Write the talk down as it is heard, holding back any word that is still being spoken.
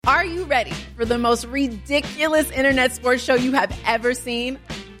Are you ready for the most ridiculous internet sports show you have ever seen?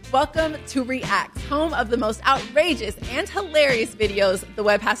 Welcome to Reacts, home of the most outrageous and hilarious videos the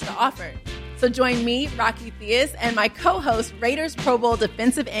web has to offer. So join me, Rocky Theus, and my co-host, Raiders Pro Bowl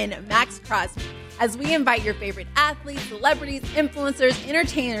defensive end Max Crosby, as we invite your favorite athletes, celebrities, influencers,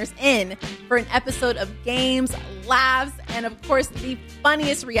 entertainers in for an episode of games, laughs, and of course, the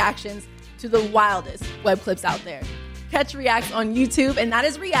funniest reactions to the wildest web clips out there. Catch Reacts on YouTube, and that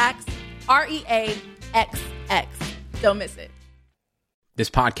is Reacts, REAXX. Don't miss it. This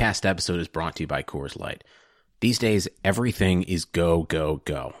podcast episode is brought to you by Coors Light. These days, everything is go, go,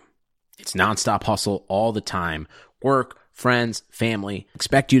 go. It's nonstop hustle all the time. Work, friends, family,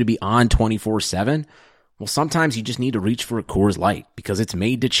 expect you to be on 24/7. Well, sometimes you just need to reach for a Coors Light because it's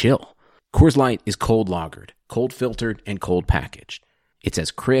made to chill. Coors Light is cold lagered, cold filtered, and cold packaged. It's as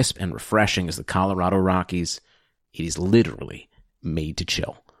crisp and refreshing as the Colorado Rockies. It is literally made to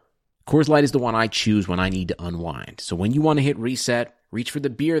chill. Coors Light is the one I choose when I need to unwind. So when you want to hit reset, reach for the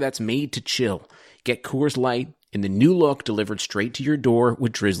beer that's made to chill. Get Coors Light in the new look delivered straight to your door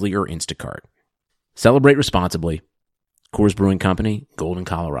with Drizzly or Instacart. Celebrate responsibly. Coors Brewing Company, Golden,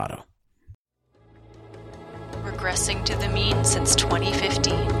 Colorado. Regressing to the mean since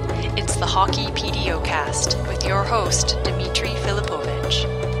 2015, it's the Hockey PDOcast with your host, Dmitry Filipovich.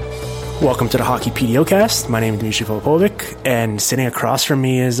 Welcome to the Hockey PDOcast. My name is Dmitry Filipovic, and sitting across from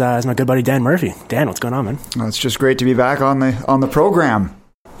me is my good buddy Dan Murphy. Dan, what's going on, man? Well, it's just great to be back on the program.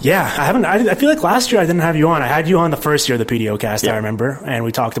 Yeah, I feel like last year I didn't have you on. I had you on the first year of the PDOcast, I remember, and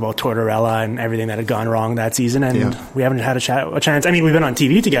we talked about Tortorella and everything that had gone wrong that season, and we haven't had a chance. I mean, we've been on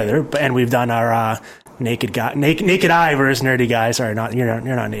TV together, and we've done our Naked Eye versus Nerdy Guy. Sorry, you're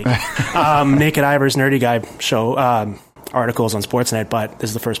not naked. Naked Eye versus Nerdy Guy show articles on Sportsnet, but this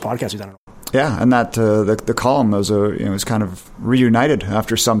is the first podcast we've done. Yeah, and that the column was was kind of reunited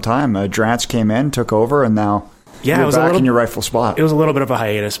after some time. Drance came in, took over, and now you're back in your rightful spot. It was a little bit of a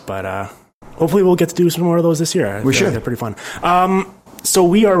hiatus, but hopefully we'll get to do some more of those this year. We should. They're pretty fun. So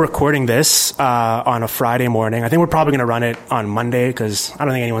we are recording this on a Friday morning. I think we're probably going to run it on Monday because I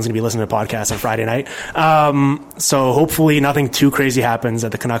don't think anyone's going to be listening to podcasts on Friday night. So hopefully nothing too crazy happens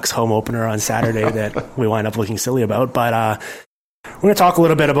at the Canucks home opener on Saturday that we wind up looking silly about. But we're going to talk a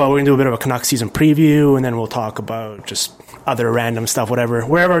little bit about, we're going to do a bit of a Canucks season preview, and then we'll talk about just other random stuff, whatever.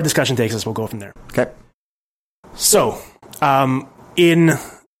 Wherever our discussion takes us, we'll go from there. Okay. So,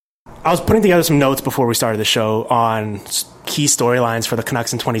 I was putting together some notes before we started the show on key storylines for the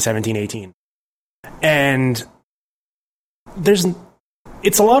Canucks in 2017-18. And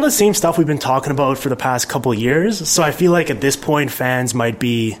it's a lot of the same stuff we've been talking about for the past couple of years. So I feel like at this point, fans might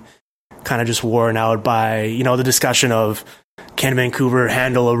be kind of just worn out by, the discussion of, can Vancouver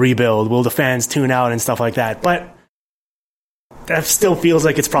handle a rebuild? Will the fans tune out and stuff like that? But that still feels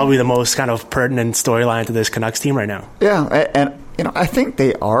like it's probably the most kind of pertinent storyline to this Canucks team right now. Yeah, and I think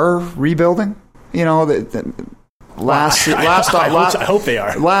they are rebuilding. I hope they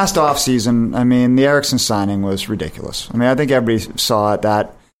are. Last offseason, the Eriksson signing was ridiculous. I think everybody saw it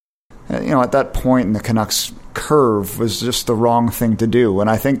that, at that point in the Canucks curve was just the wrong thing to do. And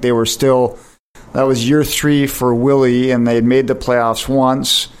I think they were still, that was year 3 for Willie, and they had made the playoffs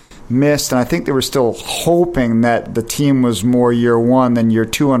once, missed, and I think they were still hoping that the team was more year 1 than year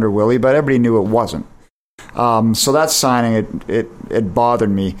 2 under Willie, but everybody knew it wasn't. So that signing, it bothered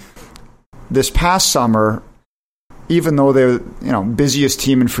me. This past summer, even though they're busiest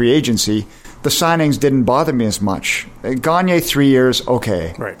team in free agency, the signings didn't bother me as much. Gagne 3 years,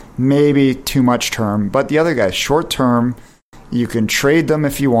 okay, right, maybe too much term, but the other guys, short term, you can trade them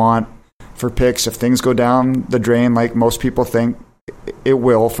if you want for picks if things go down the drain like most people think it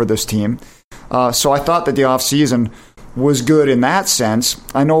will for this team. So I thought that the offseason was good in that sense.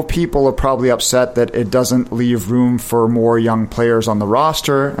 I know people are probably upset that it doesn't leave room for more young players on the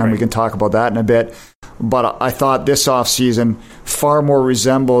roster, and we can talk about that in a bit. But I thought this offseason far more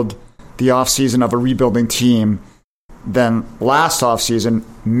resembled the offseason of a rebuilding team than last offseason,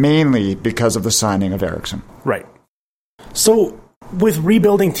 mainly because of the signing of Eriksson. Right. So with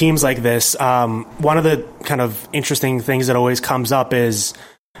rebuilding teams like this, one of the kind of interesting things that always comes up is,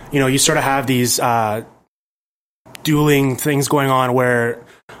 you sort of have these dueling things going on where,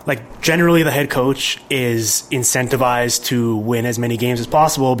 like, generally the head coach is incentivized to win as many games as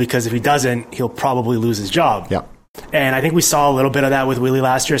possible because if he doesn't, he'll probably lose his job. Yeah. And I think we saw a little bit of that with Willie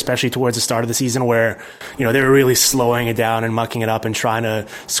last year, especially towards the start of the season where, they were really slowing it down and mucking it up and trying to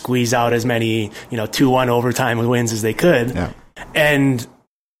squeeze out as many, 2-1 overtime wins as they could. Yeah. And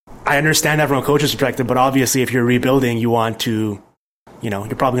I understand that from a coach's perspective, but obviously if you're rebuilding, you want to, you're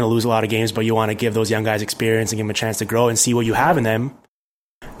probably going to lose a lot of games, but you want to give those young guys experience and give them a chance to grow and see what you have in them.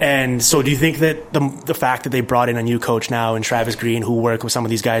 And so do you think that the fact that they brought in a new coach now and Travis Green, who worked with some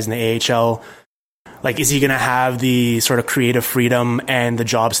of these guys in the AHL, like, is he going to have the sort of creative freedom and the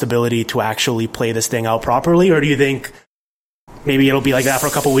job stability to actually play this thing out properly? Or do you think maybe it'll be like that for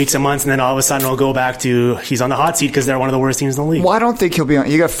a couple of weeks and months, and then all of a sudden it'll go back to he's on the hot seat because they're one of the worst teams in the league? Well, I don't think he'll be on.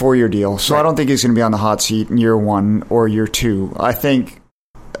 He got a 4-year deal, so I don't think he's going to be on the hot seat in year 1 or year 2. I think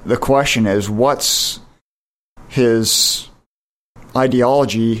the question is, what's his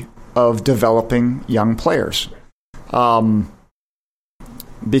ideology of developing young players?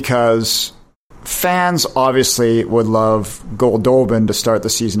 Because fans obviously would love Goldobin to start the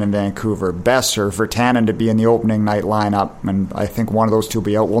season in Vancouver, Besser, Virtanen to be in the opening night lineup, and I think one of those two will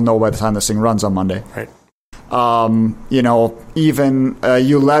be out. We'll know by the time this thing runs on Monday. Right. Even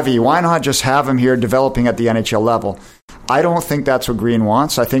Ulevy, why not just have him here developing at the NHL level? I don't think that's what Green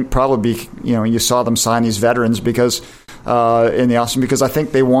wants. I think probably, you saw them sign these veterans because in the offseason, because I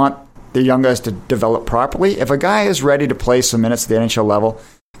think they want the young guys to develop properly. If a guy is ready to play some minutes at the NHL level,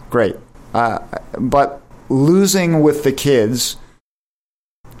 great. But losing with the kids,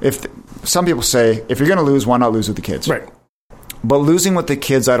 some people say, if you're going to lose, why not lose with the kids? Right. But losing with the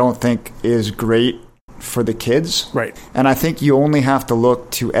kids, I don't think is great for the kids. Right. And I think you only have to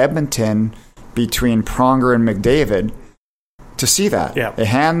look to Edmonton between Pronger and McDavid to see that. Yeah. They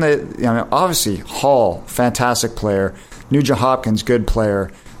hand obviously Hall, fantastic player. Nugent Hopkins, good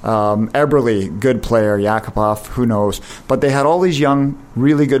player. Eberle, good player. Yakupov, who knows? But they had all these young,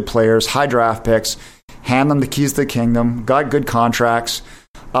 really good players, high draft picks, hand them the keys to the kingdom, got good contracts.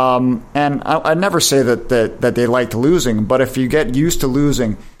 And I never say that they liked losing, but if you get used to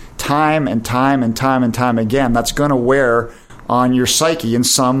losing time and time and time and time again, that's going to wear on your psyche in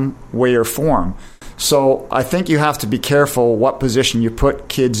some way or form. So I think you have to be careful what position you put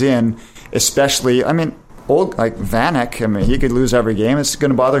kids in, especially, old like Vanek, he could lose every game. It's going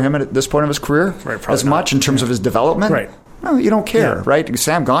to bother him at this point of his career as much in terms of his development. Right. No, you don't care, right?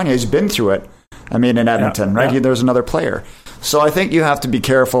 Sam Gagner, he's been through it. In Edmonton, right? Yeah. There's another player. So I think you have to be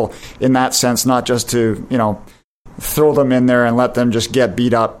careful in that sense, not just to, throw them in there and let them just get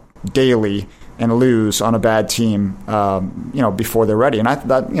beat up daily and lose on a bad team, before they're ready. And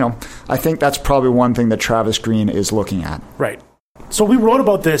I think that's probably one thing that Travis Green is looking at. Right. So we wrote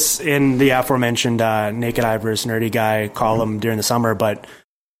about this in the aforementioned Naked Eye vs. Nerdy Guy column during the summer, but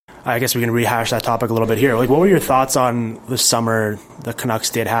I guess we can rehash that topic a little bit here. Like, what were your thoughts on the summer the Canucks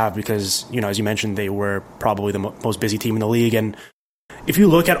did have? Because, as you mentioned, they were probably the most busy team in the league. And if you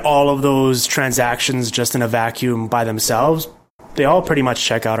look at all of those transactions just in a vacuum by themselves, they all pretty much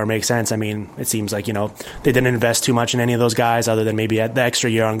check out or make sense. It seems like, they didn't invest too much in any of those guys other than maybe the extra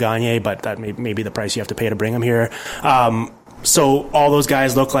year on Gagner, but that may be the price you have to pay to bring him here. So all those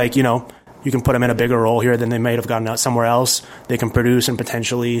guys look like, you can put them in a bigger role here than they might have gotten out somewhere else. They can produce, and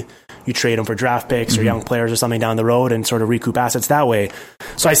potentially you trade them for draft picks or young players or something down the road and sort of recoup assets that way.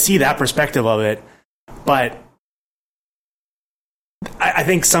 So I see that perspective of it, but I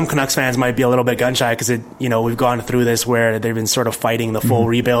think some Canucks fans might be a little bit gun shy because we've gone through this where they've been sort of fighting the full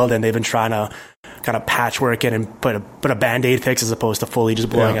rebuild, and they've been trying to kind of patchwork it and put a Band-Aid fix as opposed to fully just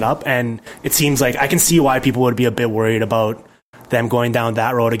blowing it up. And it seems like I can see why people would be a bit worried about them going down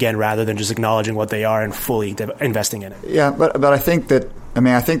that road again rather than just acknowledging what they are and fully investing in it. Yeah, but I think that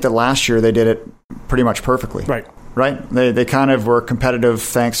last year they did it pretty much perfectly. Right? They kind of were competitive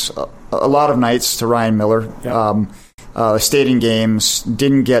thanks a lot of nights to Ryan Miller. Yeah. Stayed in games,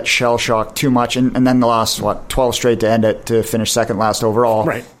 didn't get shell-shocked too much, and then the last, 12 straight to end it to finish second last overall.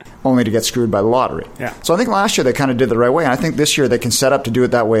 Right. Only to get screwed by the lottery. Yeah. So I think last year they kind of did the right way, and I think this year they can set up to do it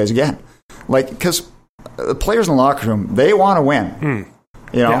that way as again. Because the players in the locker room, they want to win.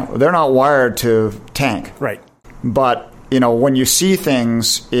 They're not wired to tank. Right. But, when you see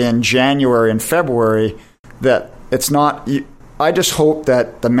things in January and February that it's not... I just hope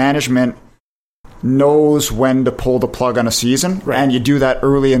that the management knows when to pull the plug on a season, and you do that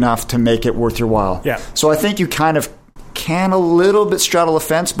early enough to make it worth your while. Yeah. So I think you kind of can a little bit straddle the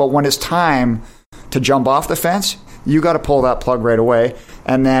fence, but when it's time to jump off the fence, you got to pull that plug right away.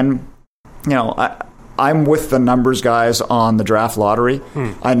 And then, I'm with the numbers guys on the draft lottery.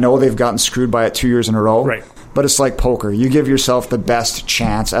 I know they've gotten screwed by it 2 years in a row. Right. But it's like poker. You give yourself the best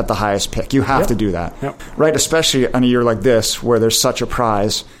chance at the highest pick. You have to do that. Yep. Right? Especially on a year like this where there's such a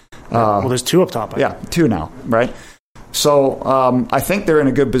prize. Well, there's two up top. Yeah, two now, right? So I think they're in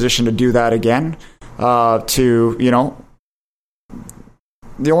a good position to do that again. The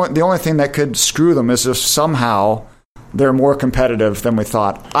only thing that could screw them is if somehow they're more competitive than we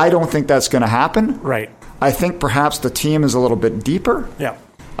thought. I don't think that's going to happen. Right. I think perhaps the team is a little bit deeper. Yeah.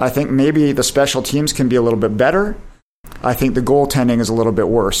 I think maybe the special teams can be a little bit better. I think the goaltending is a little bit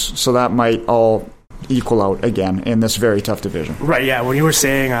worse. So that might all equal out again in this very tough division. Right, yeah. When you were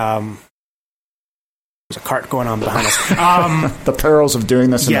saying there's a cart going on behind us. The perils of doing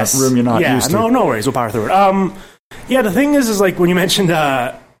this in a room you're not used to. No worries. We'll power through it. Yeah, the thing is like when you mentioned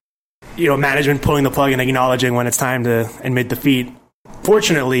management pulling the plug and acknowledging when it's time to admit defeat,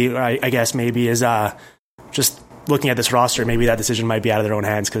 fortunately, I guess maybe is just looking at this roster, maybe that decision might be out of their own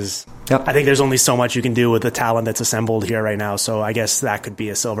hands because I think there's only so much you can do with the talent that's assembled here right now. So I guess that could be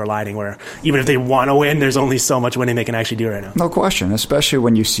a silver lining where even if they want to win, there's only so much winning they can actually do right now. No question, especially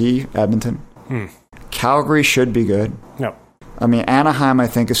when you see Edmonton. Calgary should be good. Yep. I mean, Anaheim, I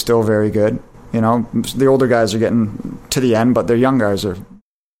think, is still very good. You know, the older guys are getting to the end, but their young guys are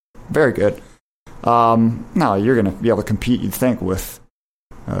very good. Now, you're going to be able to compete, you'd think, with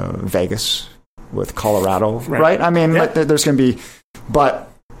Vegas, with Colorado, right? I mean, there's going to be... But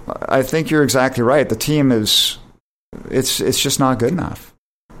I think you're exactly right. The team is... It's just not good enough,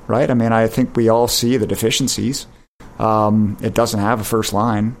 right? I mean, I think we all see the deficiencies. It doesn't have a first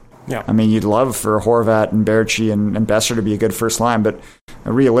line. Yeah. I mean, you'd love for Horvat and Berchi and Besser to be a good first line, but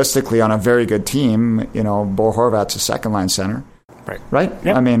realistically, on a very good team, you know, Bo Horvat's a second line center. Right?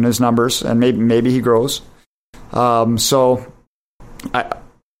 Yep. I mean, his numbers, and maybe he grows. So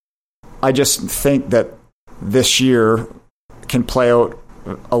I just think that this year can play out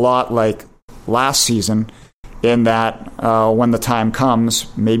a lot like last season in that when the time comes,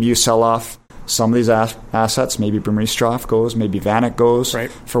 maybe you sell off some of these assets. Maybe Brimstrov goes, maybe Vanek goes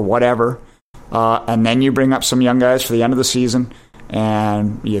for whatever. And then you bring up some young guys for the end of the season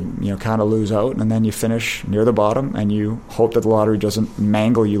and you kind of lose out, and then you finish near the bottom and you hope that the lottery doesn't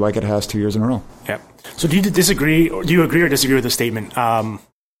mangle you like it has 2 years in a row. Yeah. So do you disagree, or do you agree or disagree with the statement?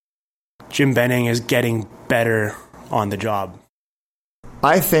 Jim Benning is getting better on the job.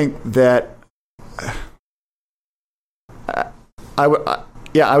 I think that I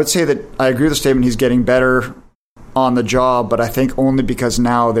would say that I agree with the statement. He's getting better on the job, but I think only because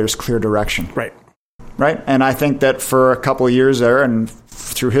now there's clear direction. Right? And I think that for a couple of years there, and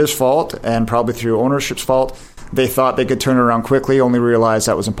through his fault and probably through ownership's fault, they thought they could turn it around quickly, only realized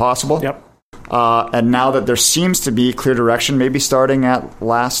that was impossible. Yep. And now that there seems to be clear direction, maybe starting at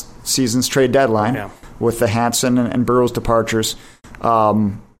last season's trade deadline with the Hansen and Burrows departures,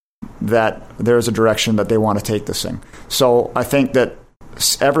 that there's a direction that they want to take this thing. So I think that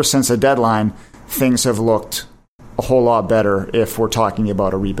ever since the deadline, things have looked a whole lot better if we're talking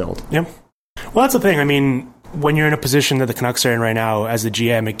about a rebuild. Yeah. Well, that's the thing. I mean, when you're in a position that the Canucks are in right now as the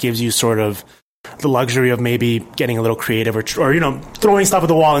GM, it gives you sort of the luxury of maybe getting a little creative or throwing stuff at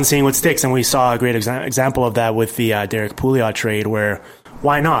the wall and seeing what sticks. And we saw a great example of that with the Derek Pouliot trade where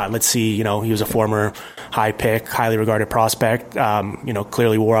why not? Let's see, he was a former high pick, highly regarded prospect,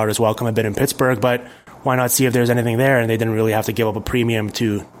 clearly wore out his welcome a bit in Pittsburgh, but why not see if there's anything there? And they didn't really have to give up a premium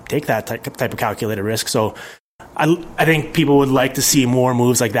to take that type of calculated risk. So I think people would like to see more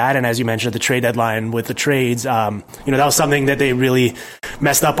moves like that. And as you mentioned at the trade deadline with the trades, that was something that they really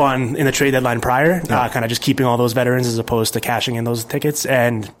messed up on in the trade deadline prior, kind of just keeping all those veterans as opposed to cashing in those tickets.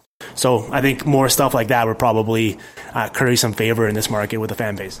 And so I think more stuff like that would probably curry some favor in this market with the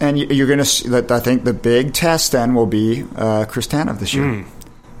fan base. And you're going to see that. I think the big test then will be Chris Tanev this year.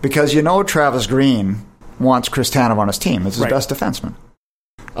 Because Travis Green wants Chris Tanev on his team. It's his best defenseman.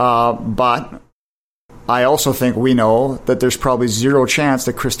 But I also think we know that there's probably zero chance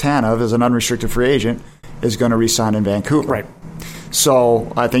that Chris Tanev, as an unrestricted free agent, is going to re-sign in Vancouver. Right.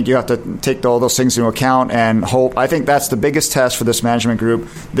 So I think you have to take all those things into account and hope. I think that's the biggest test for this management group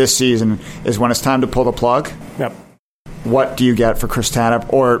this season is when it's time to pull the plug. Yep. What do you get for Chris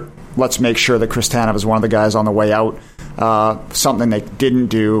Tanev? Or let's make sure that Chris Tanev is one of the guys on the way out. Something they didn't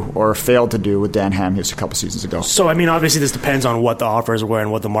do or failed to do with Dan Hamhuis a couple seasons ago. So, I mean, obviously this depends on what the offers were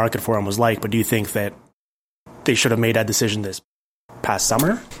and what the market for him was like, but do you think that they should have made that decision this past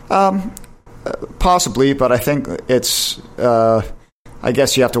summer? Possibly, but I think it's... I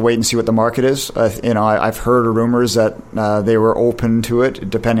guess you have to wait and see what the market is. I've heard rumors that they were open to it,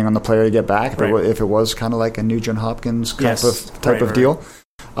 depending on the player to get back. If it was kind of like a Nugent Hopkins type of deal.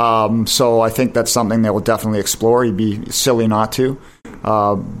 So I think that's something they will definitely explore. You'd be silly not to.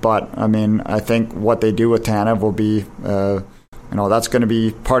 But I mean, I think what they do with Tanev will be, that's going to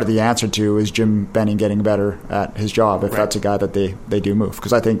be part of the answer to is Jim Benning getting better at his job. If that's a guy that they do move,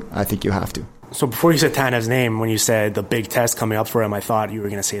 because I think you have to. So before you said Tanev's name, when you said the big test coming up for him, I thought you were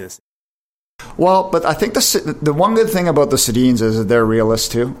going to say this. Well, but I think the one good thing about the Sedins is that they're realists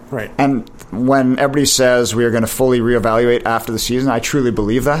too. Right. And when everybody says we are going to fully reevaluate after the season, I truly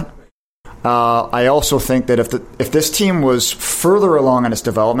believe that. I also think that if this team was further along in its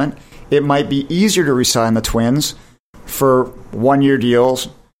development, it might be easier to re-sign the Twins for 1-year deals,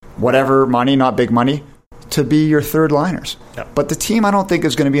 whatever money, not big money, to be your third liners. Yep. But the team, I don't think,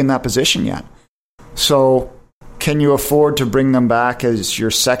 is going to be in that position yet. So can you afford to bring them back as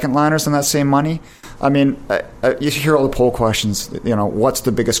your second liners on that same money? I mean, you hear all the poll questions. What's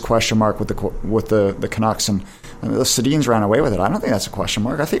the biggest question mark with the Canucks? And the Sedins ran away with it. I don't think that's a question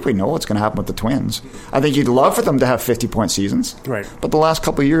mark. I think we know what's going to happen with the Twins. I think you'd love for them to have 50-point seasons. Right. But the last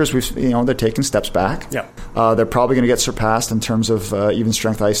couple of years, they're taking steps back. Yeah. They're probably going to get surpassed in terms of even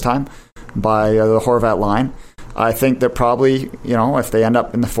strength ice time by the Horvat line. I think that probably, if they end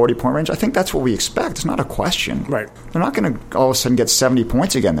up in the 40-point range, I think that's what we expect. It's not a question. Right. They're not going to all of a sudden get 70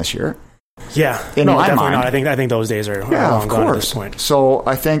 points again this year. Yeah. No, definitely mind. not. I think those days are long gone at this point. So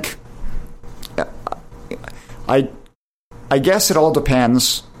I think, I guess it all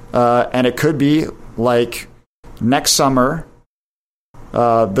depends, and it could be like next summer,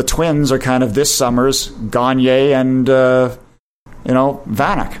 the Twins are kind of this summer's Gagne and Vanek,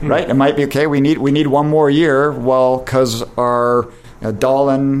 right? It might be okay. We need one more year. Well, because our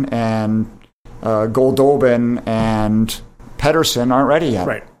Dahlin and Goldobin and Pettersson aren't ready yet.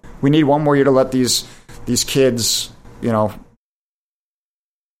 Right. We need one more year to let these kids,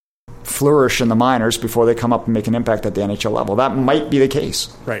 flourish in the minors before they come up and make an impact at the NHL level. That might be the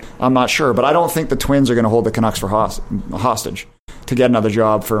case. Right. I'm not sure, but I don't think the Twins are going to hold the Canucks for hostage to get another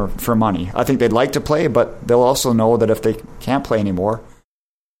job for money. I think they'd like to play, but they'll also know that if they can't play anymore.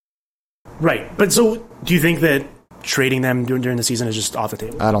 Right. But so do you think that trading them during the season is just off the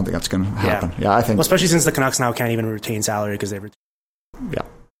table? I don't think that's going to happen. Yeah, I think. Well, especially since the Canucks now can't even retain salary because they've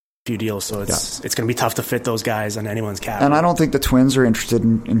a few deals, so it's going to be tough to fit those guys on anyone's cap. And I don't think the Twins are interested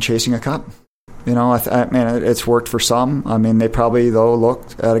in chasing a cup. It's worked for some. I mean, they probably, though,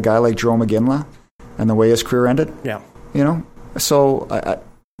 looked at a guy like Joe McGinley and the way his career ended. Yeah. So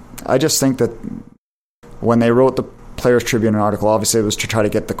I just think that when they wrote the Players Tribune article, obviously it was to try to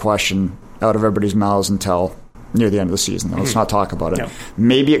get the question out of everybody's mouths until near the end of the season. Let's not talk about it. Yep.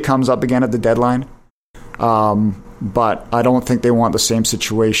 Maybe it comes up again at the deadline. But I don't think they want the same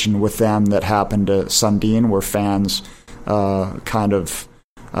situation with them that happened to Sundin, where fans kind of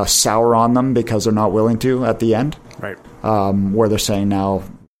sour on them because they're not willing to at the end. Right. Where they're saying now,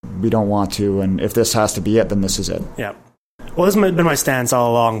 we don't want to, and if this has to be it, then this is it. Yeah. Well, this has been my stance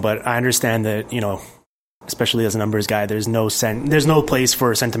all along, but I understand that, especially as a numbers guy, there's no place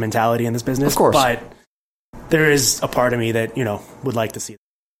for sentimentality in this business. Of course. But there is a part of me that, would like to see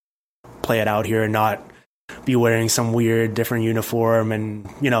play it out here and not be wearing some weird different uniform and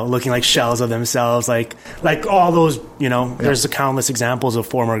looking like shells of themselves, like all those There's countless examples of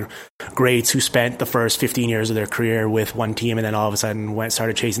former greats who spent the first 15 years of their career with one team and then all of a sudden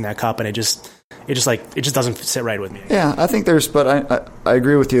started chasing that cup, and it just doesn't sit right with me. Yeah, I think but I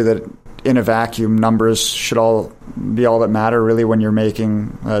agree with you that in a vacuum, numbers should all that matter really when you're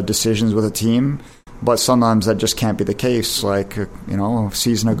making decisions with a team. But sometimes that just can't be the case. Like, a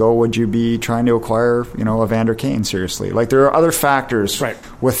season ago, would you be trying to acquire, Evander Kane seriously? Like, there are other factors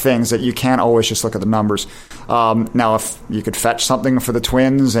with things that you can't always just look at the numbers. Now, if you could fetch something for the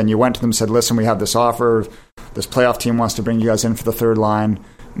Twins and you went to them and said, listen, we have this offer, this playoff team wants to bring you guys in for the third line,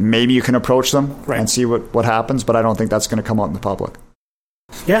 maybe you can approach them and see what happens, but I don't think that's going to come out in the public.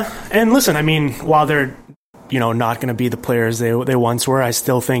 Yeah, and listen, I mean, while they're, not going to be the players they once were, I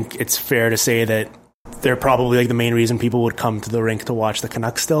still think it's fair to say that they're probably the main reason people would come to the rink to watch the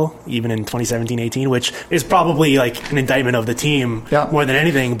Canucks still, even in 2017-18, which is probably an indictment of the team more than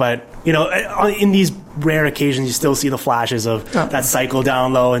anything. But, in these rare occasions, you still see the flashes of that cycle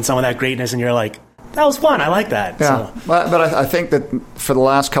down low and some of that greatness, and you're like, that was fun. I like that. Yeah, so. but I think that for the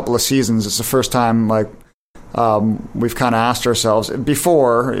last couple of seasons, it's the first time we've kind of asked ourselves.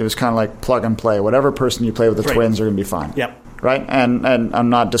 Before, it was kind of like plug and play. Whatever person you play with the Twins are going to be fine. Yep. Right? And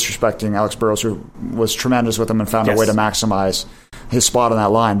I'm not disrespecting Alex Burrows, who was tremendous with them and found a way to maximize his spot on that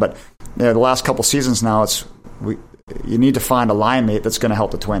line. But the last couple seasons now, you need to find a line mate that's going to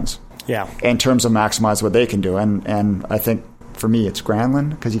help the Twins. Yeah. In terms of maximize what they can do. And I think, for me, it's Granlund,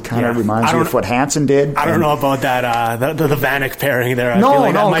 because he kind of reminds me of what Hansen did. I don't know about that, the Vanek pairing there. I feel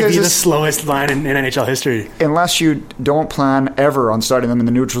like that might be the slowest line in NHL history. Unless you don't plan ever on starting them in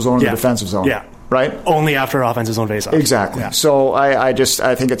the neutral zone or the defensive zone. Yeah. Right? Only after offensive zone faceoff. Exactly. Yeah. So I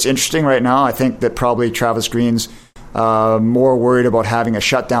think it's interesting right now. I think that probably Travis Green's more worried about having a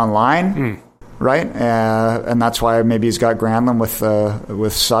shutdown line, right? And that's why maybe he's got Granlund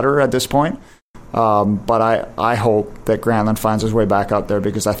with Sutter at this point. But I hope that Granlund finds his way back out there,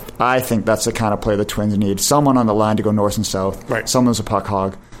 because I think that's the kind of play the Twins need. Someone on the line to go north and south. Right. Someone who's a puck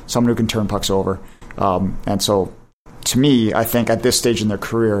hog. Someone who can turn pucks over. And so, to me, I think at this stage in their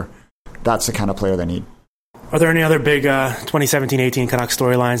career, that's the kind of player they need. Are there any other big 2017-18 Canucks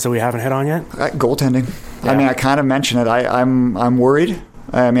storylines that we haven't hit on yet? Goaltending. Yeah. I mean, I kind of mentioned it. I'm worried.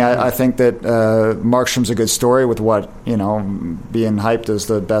 I mean, I think that Markstrom's a good story with what, being hyped as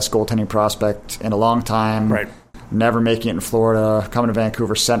the best goaltending prospect in a long time. Right. Never making it in Florida, coming to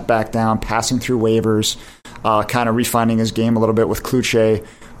Vancouver, sent back down, passing through waivers, kind of refining his game a litlittle bit with Cloutier,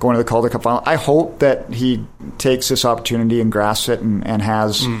 going to the Calder Cup final. I hope that he takes this opportunity and grasps it and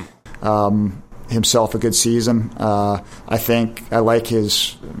has himself a good season. I think I like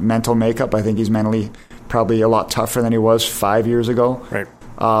his mental makeup. I think he's mentally probably a lot tougher than he was 5 years ago. Right.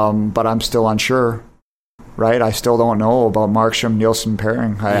 But I'm still unsure. Right, I still don't know about Markstrom Nielsen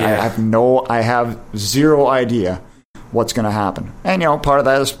pairing. I have zero idea what's going to happen. And part of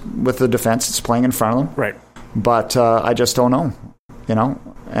that is with the defense that's playing in front of them. Right. But I just don't know.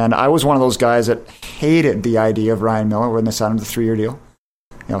 And I was one of those guys that hated the idea of Ryan Miller when they signed him to the 3-year deal.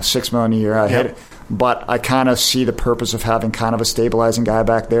 $6 million a year. I hate it. But I kind of see the purpose of having kind of a stabilizing guy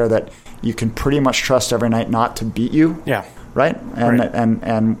back there that you can pretty much trust every night not to beat you. Yeah. Right?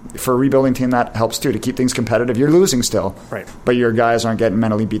 And for a rebuilding team, that helps too, to keep things competitive. You're losing still. Right. But your guys aren't getting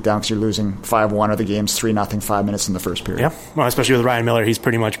mentally beat down because you're losing 5-1 or the game's 3-0, 5 minutes in the first period. Yeah. Well, especially with Ryan Miller, he's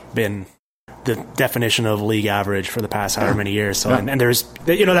pretty much been the definition of league average for the past however many years. So, and there's,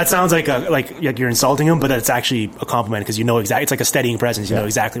 that sounds like you're insulting him, but it's actually a compliment because exactly, it's like a steadying presence. You know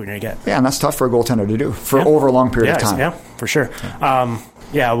exactly what you're going to get. Yeah, and that's tough for a goaltender to do for over a long period of time. Yeah, for sure.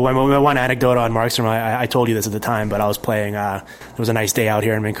 One anecdote on Markstrom, I told you this at the time, but I was playing, it was a nice day out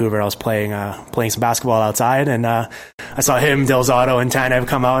here in Vancouver. I was playing some basketball outside, and I saw him, Del Zotto, and Tanev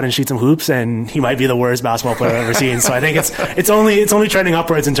come out and shoot some hoops, and he might be the worst basketball player I've ever seen. So I think it's only trending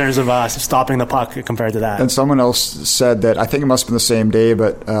upwards in terms of stopping the puck compared to that. And someone else said that, I think it must have been the same day,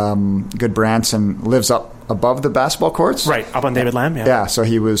 but Goodbranson lives up above the basketball courts. Right, up on David Lamb, yeah. Yeah, so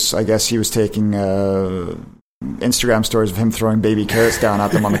he was taking Instagram stories of him throwing baby carrots down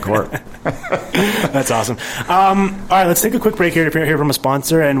at them on the court. That's awesome. All right, let's take a quick break here to hear from a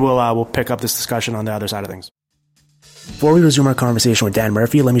sponsor, and we'll pick up this discussion on the other side of things. Before we resume our conversation with Dan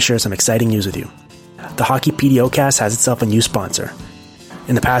Murphy, let me share some exciting news with you. The Hockey PDO-cast has itself a new sponsor.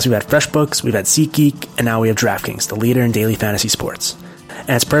 In the past, we've had FreshBooks, we've had SeatGeek, and now we have DraftKings, the leader in daily fantasy sports.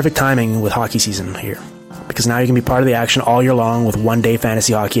 And it's perfect timing with hockey season here, because now you can be part of the action all year long with one-day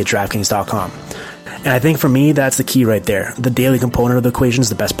fantasy hockey at DraftKings.com. And I think for me, that's the key right there. The daily component of the equation is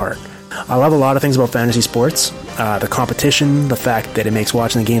the best part. I love a lot of things about fantasy sports. The competition, the fact that it makes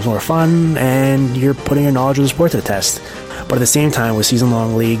watching the games more fun, and you're putting your knowledge of the sport to the test. But at the same time, with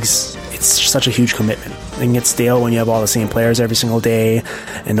season-long leagues, it's such a huge commitment. It can get stale when you have all the same players every single day,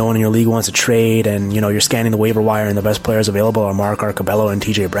 and no one in your league wants to trade, and you're scanning the waiver wire, and the best players available are Mark Arcabello and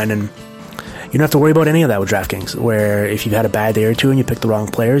TJ Brendan. You don't have to worry about any of that with DraftKings, where if you've had a bad day or two and you pick the wrong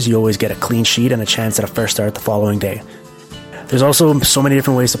players, you always get a clean sheet and a chance at a fresh start the following day. There's also so many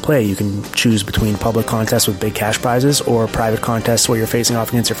different ways to play. You can choose between public contests with big cash prizes or private contests where you're facing off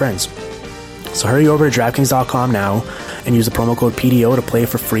against your friends. So hurry over to DraftKings.com now and use the promo code PDO to play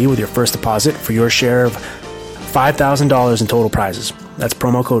for free with your first deposit for your share of $5,000 in total prizes. That's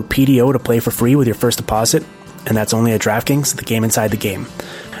promo code PDO to play for free with your first deposit, and that's only at DraftKings, the game inside the game.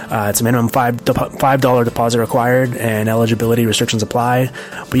 It's a minimum $5 deposit required, and eligibility restrictions apply,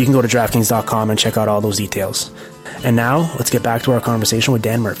 but you can go to DraftKings.com and check out all those details. And now, let's get back to our conversation with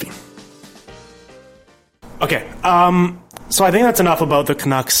Dan Murphy. Okay, so I think that's enough about the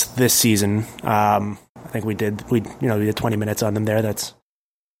Canucks this season. I think we did 20 minutes on them there.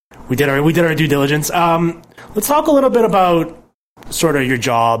 We did our due diligence. Let's talk a little bit about sort of your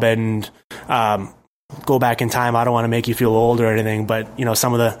job and go back in time. I don't want to make you feel old or anything, but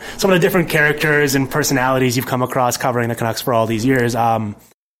some of the different characters and personalities you've come across covering the Canucks for all these years.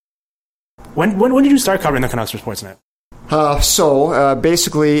 When did you start covering the Canucks for Sportsnet?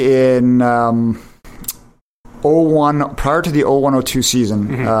 Basically in 01, prior to the 01-02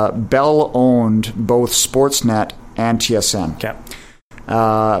 season, Bell owned both Sportsnet and TSN. Okay.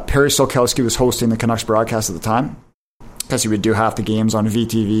 Perry Solkowski was hosting the Canucks broadcast at the time, because he would do half the games on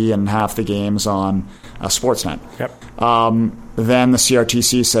VTV and half the games on Sportsnet. Yep. Then the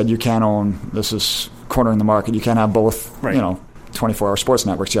CRTC said, you can't own, this is cornering the market, you can't have both, 24-hour sports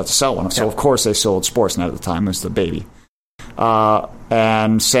networks, you have to sell one. So, of course, they sold Sportsnet at the time, it was the baby.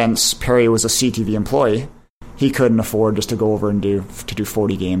 And since Perry was a CTV employee, he couldn't afford just to go over and do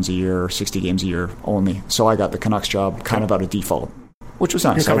 40 games a year or 60 games a year only. So I got the Canucks job kind of out of default, which was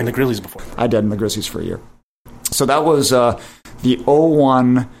nice. You were covering the Grizzlies before. I did in the Grizzlies for a year. So that was the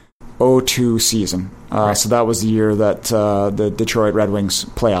 01-02 season. Right. So that was the year that the Detroit Red Wings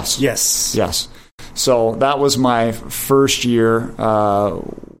playoffs. Yes. So that was my first year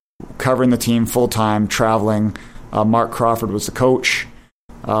covering the team full time, traveling. Mark Crawford was the coach.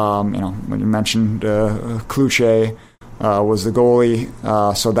 When you mentioned Kluche was the goalie,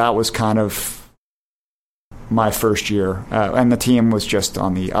 so that was kind of my first year, and the team was just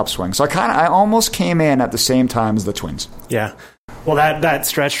on the upswing. So I almost came in at the same time as the Twins. Yeah. Well, that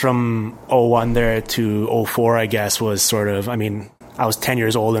stretch from 01 there to 04, I guess, was sort of, I was 10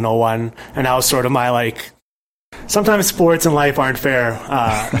 years old in 01, and that was sort of my, sometimes sports and life aren't fair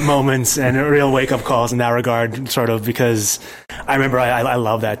moments and real wake-up calls in that regard, sort of, because I remember I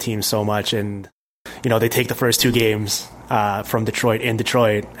love that team so much, and, they take the first 2 games from Detroit in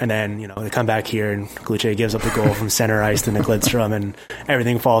Detroit, and then, they come back here, and Kluche gives up the goal from center ice to Nick Lidstrom, and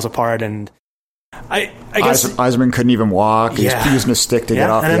everything falls apart, and I guess Yzerman couldn't even walk. He was using a stick to get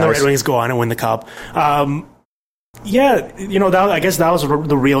off the ice. And then the Red Wings go on and win the cup. I guess that was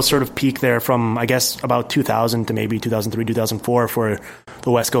the real sort of peak there from, I guess, about 2000 to maybe 2003, 2004 for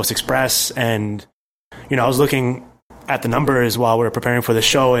the West Coast Express. And, I was looking at the numbers while we were preparing for the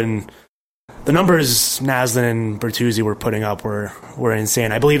show, and the numbers Naslund and Bertuzzi were putting up were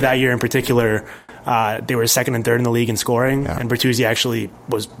insane. I believe that year in particular, they were second and third in the league in scoring, and Bertuzzi actually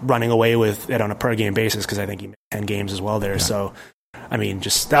was running away with it on a per-game basis because I think he made 10 games as well there. Yeah. So,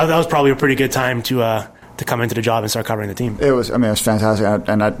 that was probably a pretty good time to come into the job and start covering the team. It was fantastic.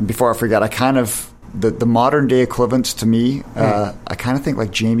 And before I forget, I kind of, the modern-day equivalents to me, I kind of think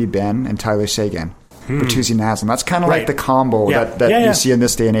like Jamie Benn and Tyler Seguin, Bertuzzi Naslund. That's kind of like the combo that you see in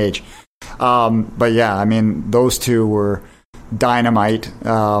this day and age. Those two were dynamite.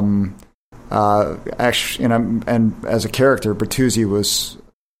 Actually, and as a character, Bertuzzi was,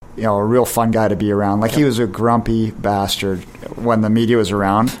 a real fun guy to be around. He was a grumpy bastard when the media was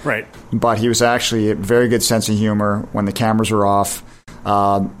around. Right. But he was actually a very good sense of humor when the cameras were off.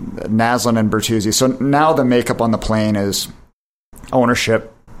 Naslund and Bertuzzi. So now the makeup on the plane is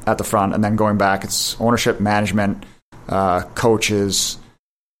ownership at the front, and then going back, it's ownership, management, coaches,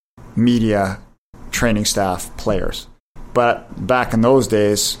 media, training staff, players. But back in those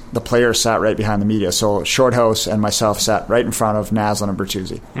days, the players sat right behind the media. So Shorthouse and myself sat right in front of Naslund and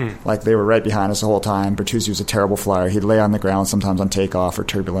Bertuzzi. They were right behind us the whole time. Bertuzzi was a terrible flyer. He'd lay on the ground sometimes on takeoff or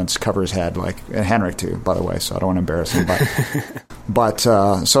turbulence, cover his head, and Henrik too, by the way, so I don't want to embarrass him.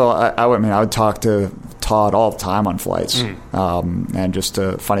 So I would talk to Todd all the time on flights. And just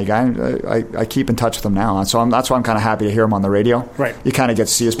a funny guy. I keep in touch with him now. So that's why I'm kind of happy to hear him on the radio. Right. You kind of get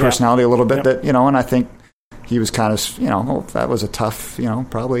to see his personality a little bit, and I think he was kind of, that was a tough,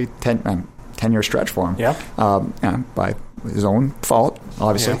 probably 10-year stretch for him. Yeah. By his own fault,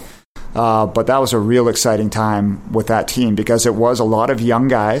 obviously. Yeah. But that was a real exciting time with that team because it was a lot of young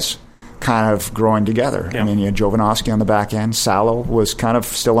guys kind of growing together. Yeah. You had Jovanovski on the back end. Salo was kind of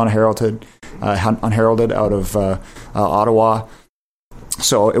still unheralded out of Ottawa.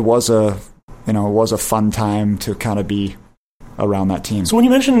 So it was a fun time to kind of be around that team. So when you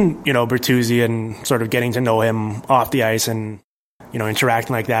mention, Bertuzzi and sort of getting to know him off the ice and,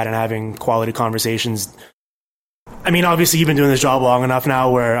 interacting like that and having quality conversations, obviously you've been doing this job long enough now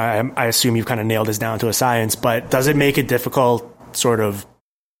where I assume you've kind of nailed this down to a science, but does it make it difficult sort of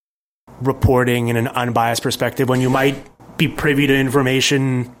reporting in an unbiased perspective when you might be privy to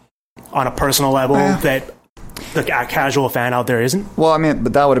information on a personal level that the casual fan out there isn't? Well,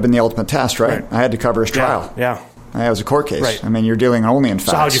 but that would have been the ultimate test, right? I had to cover his trial. Yeah. It was a court case. Right. You're dealing only in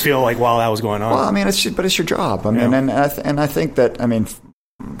facts. So how did you feel while that was going on? Well, it's your job. And I think that,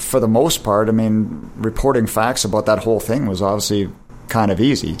 for the most part, reporting facts about that whole thing was obviously kind of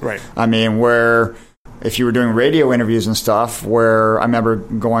easy. Right. Where if you were doing radio interviews and stuff, where I remember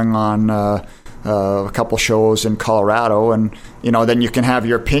going on a couple shows in Colorado, and then you can have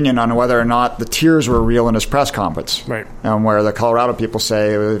your opinion on whether or not the tears were real in his press conference, right? And where the Colorado people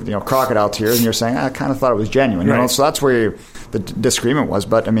say crocodile tears, and you're saying I kind of thought it was genuine, right. So that's where the disagreement was.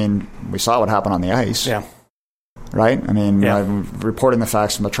 But we saw what happened on the ice, right? Reporting the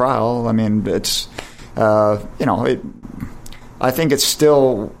facts from the trial. It's I think it's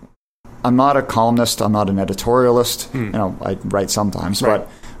still. I'm not a columnist. I'm not an editorialist. I write sometimes, right. But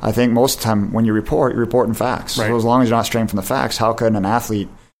I think most of the time when you report in facts. Right. So as long as you're not straying from the facts, how can an athlete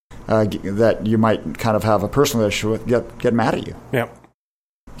that you might kind of have a personal issue with get mad at you? Yeah,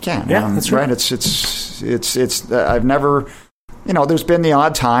 you can. Yeah, that's right. It's I've never, there's been the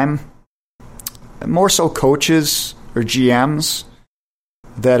odd time, more so coaches or GMs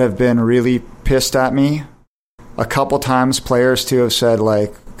that have been really pissed at me. A couple times players too have said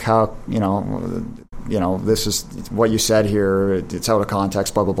how this is what you said here. It's out of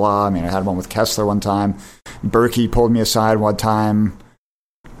context, blah, blah, blah. I had one with Kessler one time. Berkey pulled me aside one time.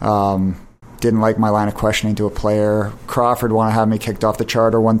 didn't like my line of questioning to a player. Crawford wanted to have me kicked off the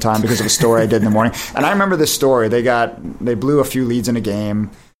charter one time because of a story I did in the morning. And I remember this story. They blew a few leads in a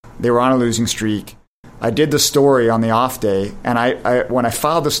game. They were on a losing streak. I did the story on the off day, and I when I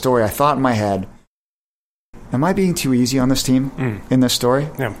filed the story, I thought in my head, am I being too easy on this team in this story?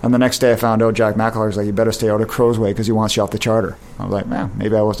 Yeah. And the next day I found out Jack McElhar's like, you better stay out of Crow's way because he wants you off the charter. I was like, man,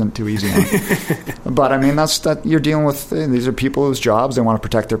 maybe I wasn't too easy on him. But I mean, that's you're dealing with, these are people whose jobs, they want to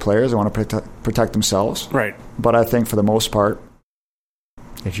protect their players, they want to protect themselves. Right. But I think for the most part,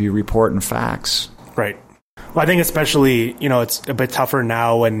 if you report in facts. Right. Well, I think especially, it's a bit tougher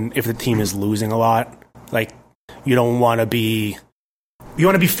now if the team is losing a lot. Like, you don't want to be... You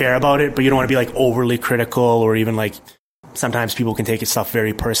want to be fair about it, but you don't want to be like overly critical, or even like sometimes people can take stuff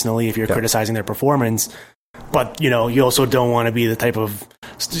very personally if you're criticizing their performance. But, you also don't want to be the type of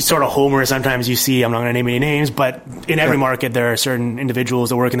sort of homer sometimes you see. I'm not going to name any names, but in every market there are certain individuals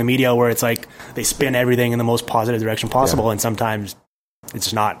that work in the media where it's like they spin everything in the most positive direction possible, and sometimes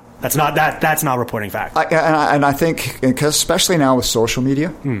it's not. That's not reporting facts. And I think, because especially now with social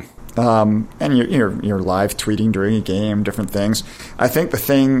media, and you're live tweeting during a game, different things. I think the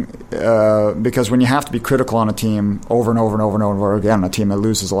thing, because when you have to be critical on a team over and over and over and over again, a team that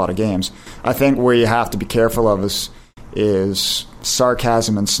loses a lot of games, I think where you have to be careful of is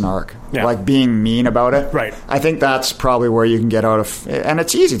sarcasm and snark, like being mean about it. Right. I think that's probably where you can get out of, and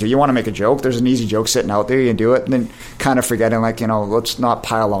it's easy to. You want to make a joke. There's an easy joke sitting out there. You can do it, and then kind of forgetting, like, let's not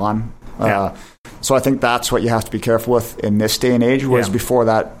pile on. So I think that's what you have to be careful with in this day and age, whereas before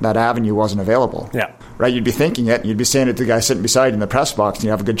that avenue wasn't available. Yeah. Right? You'd be thinking it, and you'd be saying it to the guy sitting beside you in the press box, and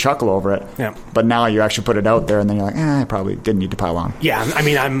you have a good chuckle over it. Yeah. But now you actually put it out there, and then you're like, I probably didn't need to pile on. Yeah, I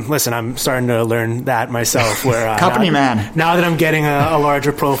mean, I'm starting to learn that myself. Where company man. Now that I'm getting a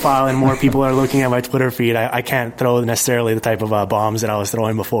larger profile and more people are looking at my Twitter feed, I can't throw necessarily the type of bombs that I was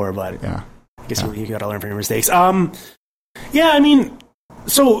throwing before. But I guess you got to learn from your mistakes. I mean,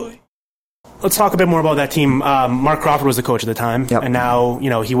 so. Let's talk a bit more about that team. Mark Crawford was the coach at the time, and now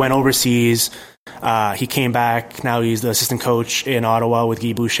he went overseas. He came back. Now he's the assistant coach in Ottawa with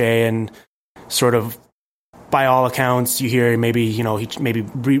Guy Boucher, and sort of, by all accounts, you hear maybe he maybe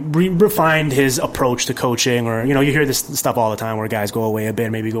refined his approach to coaching, or you hear this stuff all the time where guys go away a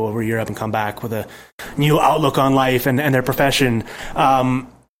bit, maybe go over Europe and come back with a new outlook on life and their profession.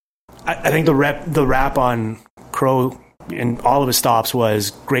 I think the rap on Crow in all of his stops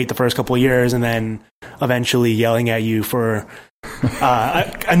was great the first couple of years, and then eventually yelling at you for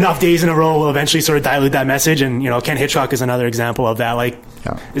enough days in a row will eventually sort of dilute that message. And Ken Hitchcock is another example of that. Like,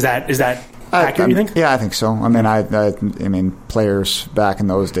 is that accurate? You think? Yeah, I think so. I mean, I mean, players back in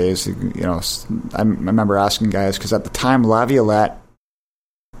those days, I remember asking guys, because at the time Laviolette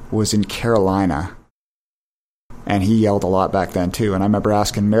was in Carolina, and he yelled a lot back then too. And I remember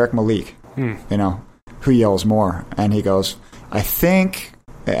asking Merrick Malik, who yells more? And he goes, I think,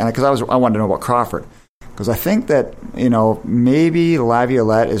 and because I wanted to know about Crawford, because I think that maybe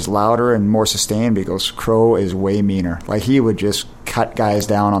Laviolette is louder and more sustained, because Crow is way meaner. Like, he would just cut guys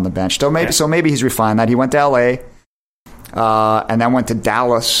down on the bench. So maybe he's refined that. He went to L.A. And then went to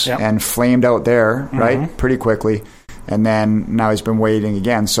Dallas and flamed out there, right, pretty quickly. And then now he's been waiting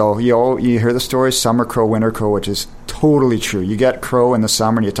again. So you hear the stories, summer Crow, winter Crow, which is totally true. You get Crow in the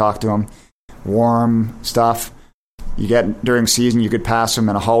summer and you talk to him. Warm stuff. You get during season, you could pass him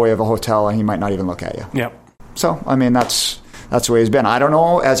in a hallway of a hotel and he might not even look at you. Yep. So, I mean, that's the way he's been. I don't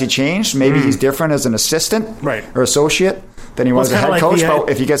know, as he changed, maybe he's different as an assistant or associate than he was as a head coach. But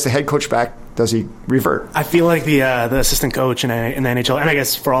if he gets the head coach back, does he revert? I feel like the assistant coach in the NHL, and I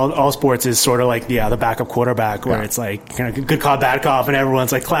guess for all sports, is sort of like the backup quarterback, where it's like kind of good cop, bad cop, and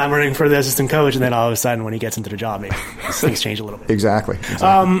everyone's like clamoring for the assistant coach, and then all of a sudden when he gets into the job, things change a little bit. Exactly.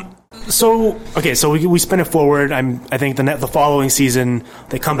 So we spin it forward. I think the following season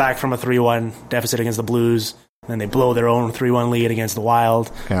they come back from a 3-1 deficit against the Blues. Then they blow their own 3-1 lead against the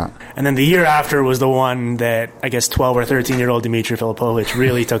Wild. Yeah. And then the year after was the one that I guess 12 or 13-year-old Dmitry Filipovich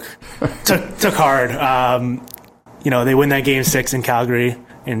really took hard. They win that Game 6 in Calgary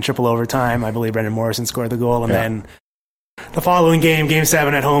in triple overtime. I believe Brendan Morrison scored the goal. And then the following Game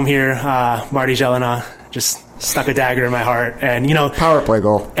 7 at home here, Marty Jelena just stuck a dagger in my heart. And, power play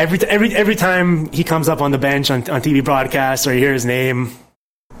goal. Every time he comes up on the bench on TV broadcasts or you hear his name,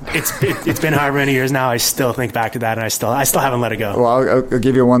 it's been however many years now, I still think back to that, and I still haven't let it go. Well, I'll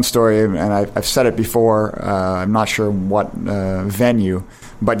give you one story, and I've said it before. I'm not sure what venue,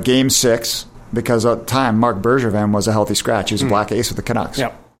 but Game 6, because at the time Marc Bergevin was a healthy scratch. He was a black ace with the Canucks.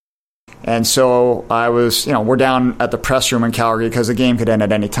 Yep. And so I was, we're down at the press room in Calgary because the game could end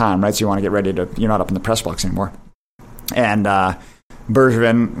at any time, right? So you want to get ready you're not up in the press box anymore. And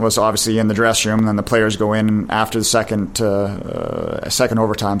Bergevin was obviously in the dressing room, and then the players go in after the second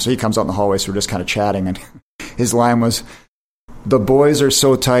overtime. So he comes out in the hallway, so we're just kind of chatting, and his line was, "The boys are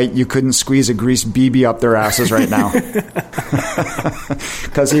so tight, you couldn't squeeze a greased BB up their asses right now."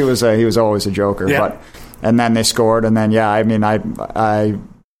 Because he was always a joker. Yeah. But and then they scored, and then I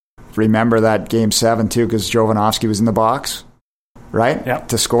remember that Game 7 too, because Jovanovski was in the box, right,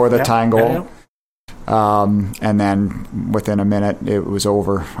 to score the tying goal. And then within a minute, it was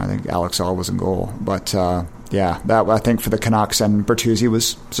over. I think Alex Ahl was in goal. But that I think for the Canucks, and Bertuzzi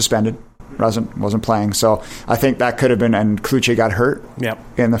was suspended, wasn't playing. So I think that could have been. And Kluche got hurt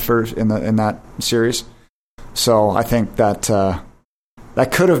in the first in that series. So I think that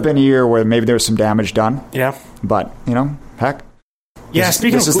that could have been a year where maybe there was some damage done. Yeah. But heck. Yeah.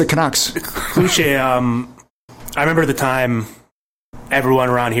 This is the Canucks. Kluche. I remember at the time, everyone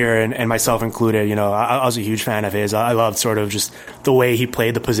around here, and myself included, I was a huge fan of his. I loved sort of just the way he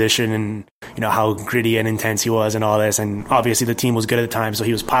played the position, and how gritty and intense he was and all this. And obviously the team was good at the time, so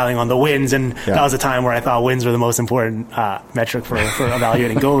he was piling on the wins, and that was a time where I thought wins were the most important metric for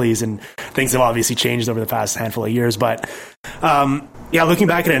evaluating goalies, and things have obviously changed over the past handful of years. But looking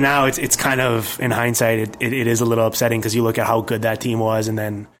back at it now, it's kind of, in hindsight, it is a little upsetting, because you look at how good that team was, and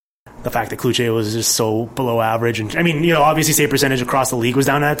then the fact that Kluche was just so below average. And I mean, obviously save percentage across the league was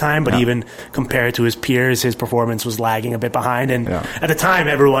down at that time, but even compared to his peers, his performance was lagging a bit behind. And at the time,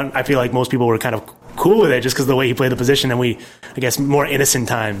 I feel like most people were kind of cool with it just because of the way he played the position, and I guess, more innocent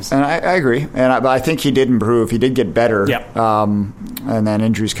times. And I agree. And I think he did improve. He did get better. And then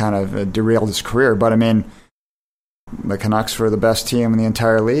injuries kind of derailed his career. But I mean, the Canucks were the best team in the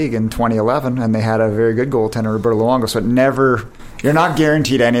entire league in 2011, and they had a very good goaltender, Roberto Luongo. So you're not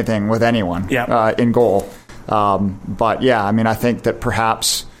guaranteed anything with anyone in goal. But I think that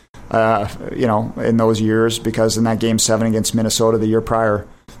perhaps in those years, because in that Game 7 against Minnesota the year prior,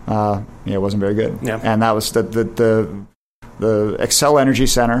 it wasn't very good. And that was the Xcel Energy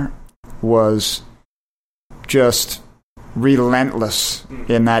Center was just relentless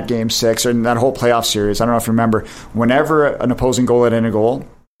in that Game 6 or in that whole playoff series. I don't know if you remember, whenever an opposing goal let in a goal,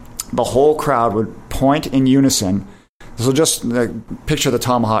 the whole crowd would point in unison. So just picture the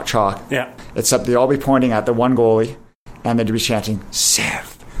tomahawk chalk. Except they'd all be pointing at the one goalie, and they'd be chanting,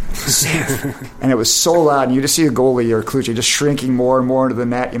 "Save, save." And it was so loud, and you just see a goalie or Kluche just shrinking more and more into the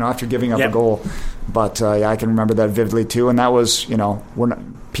net, after giving up a goal. But I can remember that vividly too. And that was,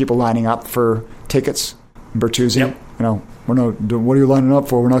 people lining up for tickets. Bertuzzi, we're not. What are you lining up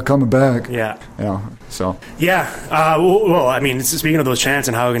for? We're not coming back. So. Well, I mean, speaking of those chants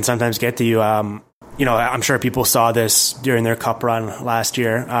and how it can sometimes get to you, I'm sure people saw this during their cup run last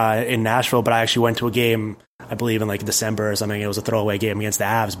year in Nashville, but I actually went to a game, I believe in December or something. It was a throwaway game against the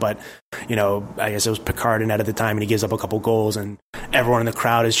Avs, but I guess it was Picard in net at the time, and he gives up a couple goals, and everyone in the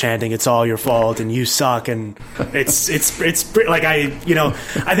crowd is chanting, "It's all your fault," and "You suck," and it's like I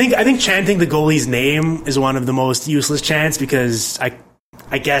think chanting the goalie's name is one of the most useless chants, because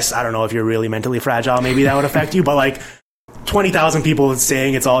I guess, I don't know if you're really mentally fragile, maybe that would affect you, but 20,000 people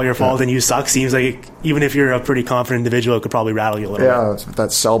saying it's all your fault and you suck seems like, even if you're a pretty confident individual, it could probably rattle you a little bit.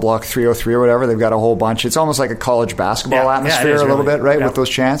 That Cell Block 303 or whatever, they've got a whole bunch. It's almost like a college basketball atmosphere a little bit, right, with those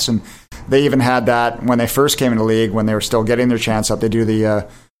chants. And they even had that when they first came into the league, when they were still getting their chants up. They do the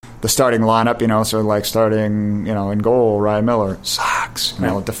starting lineup, so starting, in goal, Ryan Miller, sucks.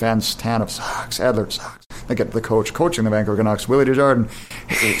 Defense, Tanev, sucks. Edler, sucks. They get the coach coaching the Vancouver Canucks, Willie Desjardins,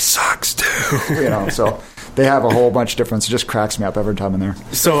 he sucks too. So they have a whole bunch of different. It just cracks me up every time in there.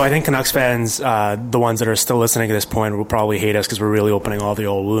 So I think Canucks fans, the ones that are still listening at this point, will probably hate us because we're really opening all the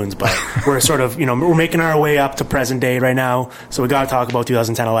old wounds. But we're sort of, we're making our way up to present day right now. So we got to talk about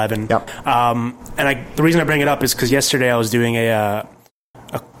 2010-11. The reason I bring it up is because yesterday I was doing a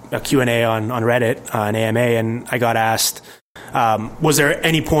Q&A on Reddit, an AMA, and I got asked, was there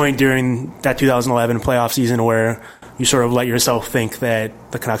any point during that 2011 playoff season where you sort of let yourself think that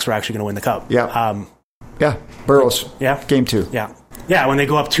the Canucks were actually going to win the cup? Burrows. Game 2. When they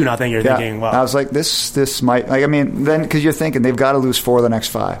go up 2-0, you're thinking, well, I was like, this might, then, because you're thinking they've got to lose 4 of the next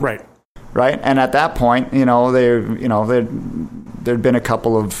 5. Right. And at that point, there'd been a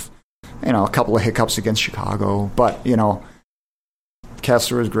couple of hiccups against Chicago, but,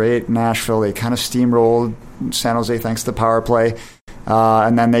 Kessler was great. Nashville, they kind of steamrolled San Jose thanks to the power play.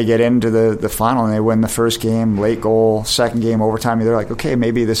 And then they get into the final and they win the first game, late goal, second game, overtime. They're like, okay,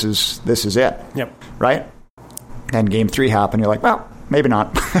 maybe this is it. Right? And Game 3 happened. You're like, well, maybe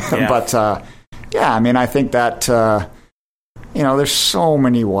not. But, I think that, there's so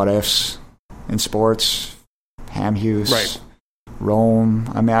many what-ifs in sports. Ham Hughes. Right.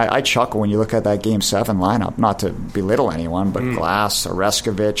 Rome. I mean, I chuckle when you look at that Game 7 lineup, not to belittle anyone, but Glass,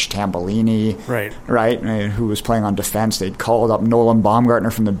 Oreskovic, Tambellini, right? I mean, who was playing on defense. They'd called up Nolan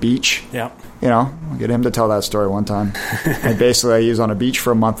Baumgartner from the beach. Yeah. You know, I'll get him to tell that story one time. And basically, he was on a beach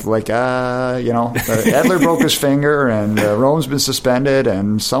for a month, like, Edler broke his finger, and Rome's been suspended,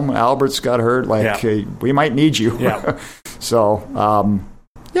 and Albert's got hurt. Like, we might need you. Yeah. So,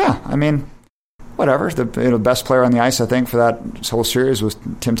 I mean, whatever. The best player on the ice, I think, for that whole series was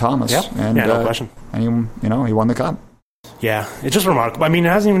Tim Thomas. Yeah, and, no question. And he won the cup. Yeah, it's just remarkable. I mean, it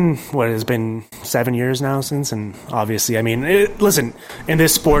hasn't even, it's been 7 years now since, and obviously, I mean, listen, in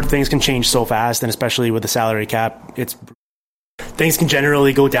this sport, things can change so fast, and especially with the salary cap, things can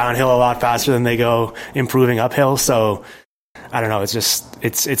generally go downhill a lot faster than they go improving uphill, so I don't know, it's just,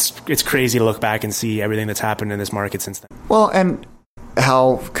 it's crazy to look back and see everything that's happened in this market since then. Well, and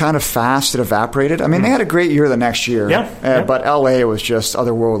how kind of fast it evaporated. I mean, they had a great year the next year, but LA was just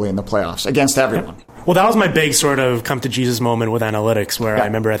otherworldly in the playoffs against everyone. Yeah. Well, that was my big sort of come to Jesus moment with analytics, where I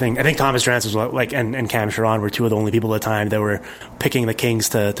remember I think Thomas Drance was like, and Cam Charron were two of the only people at the time that were picking the Kings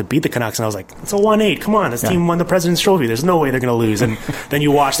to beat the Canucks, and I was like, it's a 1-8. Come on, this team won the President's Trophy. There's no way they're going to lose. And then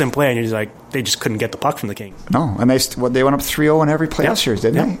you watch them play, and you're just like, they just couldn't get the puck from the Kings. No, and they went up 3-0 in every playoff series,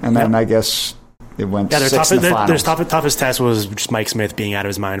 didn't they? And then I guess it went 6 in the finals. Their toughest test was just Mike Smith being out of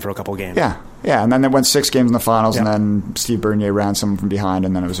his mind for a couple of games. Yeah, and then they went 6 games in the finals, and then Steve Bernier ran someone from behind,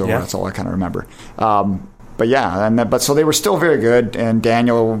 and then it was over. Yeah. That's all I kind of remember. But so they were still very good, and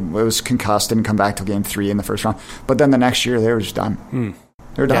Daniel was concussed, didn't come back till Game 3 in the first round. But then the next year, they were just done.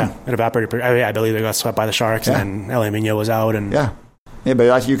 They were done. Yeah, it evaporated. I believe they got swept by the Sharks, and then L.A. Mignot was out. And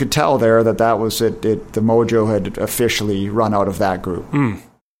but you could tell there that was it. The mojo had officially run out of that group.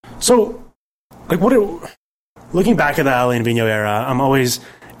 So, looking back at the L.A. Mignot era, I'm always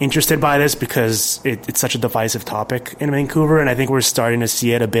interested by this because it's such a divisive topic in Vancouver, and I think we're starting to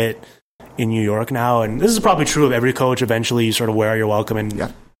see it a bit in New York now, and this is probably true of every coach. Eventually, you sort of wear your welcome,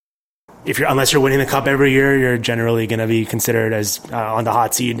 and unless you're winning the cup every year, you're generally going to be considered as on the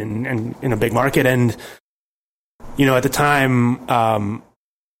hot seat and in a big market. And at the time,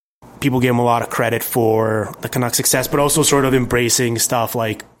 people gave him a lot of credit for the Canucks' success, but also sort of embracing stuff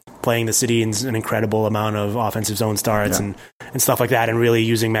like playing the city in an incredible amount of offensive zone starts and stuff like that, and really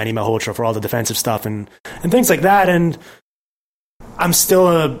using Manny Malhotra for all the defensive stuff and things like that. And I'm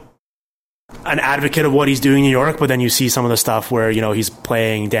still an advocate of what he's doing in New York, but then you see some of the stuff where he's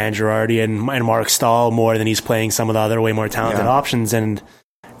playing Dan Girardi and Mark Stahl more than he's playing some of the other way more talented options, and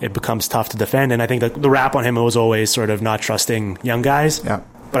it becomes tough to defend. And I think the rap on him was always sort of not trusting young guys. Yeah.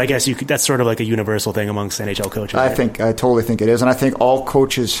 But I guess that's sort of like a universal thing amongst NHL coaches. I totally think it is, and I think all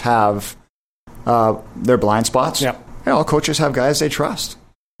coaches have their blind spots. Yeah. All coaches have guys they trust.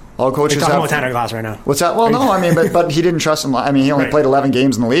 All coaches You're talking about Tanner Glass right now. What's that? Well, no, I mean, but he didn't trust him. I mean, he only played 11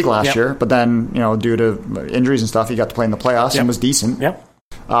 games in the league last year, but then due to injuries and stuff, he got to play in the playoffs and was decent. Yep.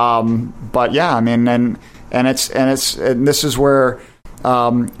 But yeah, I mean, and this is where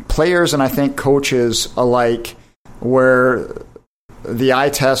players and I think coaches alike, where the eye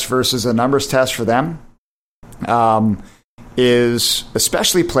test versus the numbers test for them is,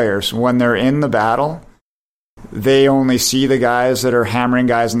 especially players when they're in the battle, they only see the guys that are hammering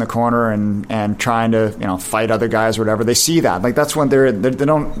guys in the corner and trying to fight other guys or whatever. They see that, like, that's when they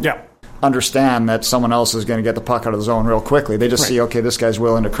don't understand that someone else is going to get the puck out of the zone real quickly. They just see, okay, this guy's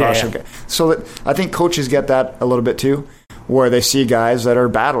willing to crush. So that, I think coaches get that a little bit too, where they see guys that are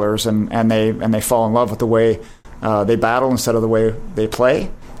battlers and they fall in love with the way they battle instead of the way they play.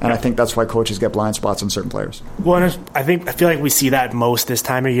 And I think that's why coaches get blind spots on certain players. Well, I feel like we see that most this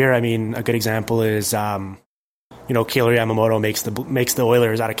time of year. I mean, a good example is Kailer Yamamoto makes the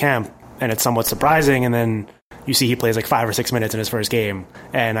Oilers out of camp, and it's somewhat surprising. And then you see he plays like 5 or 6 minutes in his first game,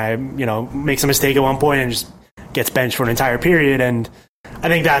 and makes a mistake at one point and just gets benched for an entire period. And I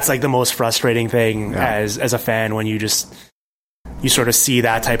think that's like the most frustrating thing as a fan, when you sort of see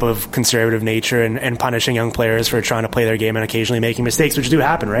that type of conservative nature and punishing young players for trying to play their game and occasionally making mistakes, which do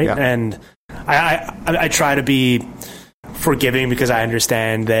happen, right? Yeah. And I try to be forgiving because I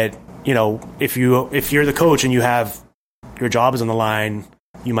understand that if you're the coach and your job is on the line,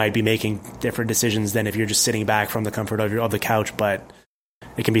 you might be making different decisions than if you're just sitting back from the comfort of the couch. But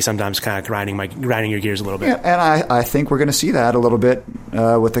it can be sometimes kind of grinding your gears a little bit. Yeah, and I think we're going to see that a little bit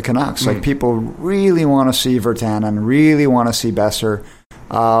with the Canucks. Like, people really want to see Virtanen, really want to see Besser,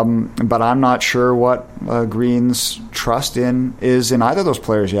 but I'm not sure what Green's trust is in either of those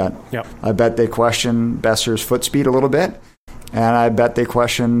players yet. Yep. I bet they question Besser's foot speed a little bit. And I bet they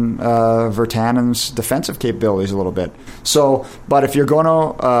question Virtanen's defensive capabilities a little bit. So, but if you're going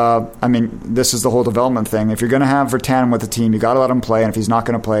to, this is the whole development thing. If you're going to have Virtanen with the team, you got to let him play. And if he's not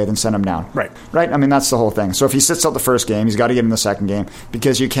going to play, then send him down. Right. I mean, that's the whole thing. So if he sits out the first game, he's got to get in the second game,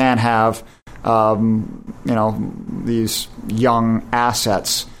 because you can't have, these young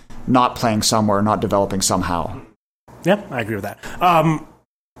assets not playing somewhere, not developing somehow. Yeah, I agree with that.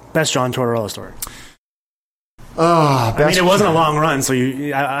 Best John Tortorella story. It wasn't a long run, so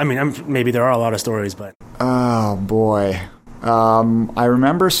maybe there are a lot of stories, but oh boy, I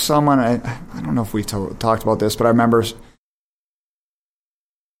remember someone. I don't know if we talked about this, but I remember.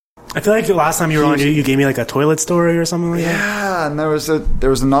 I feel like the last time you were on, you gave me like a toilet story or something like that. Yeah, and there was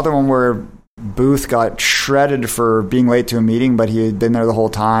another one where Booth got shredded for being late to a meeting, but he had been there the whole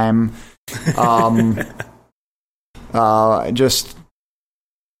time.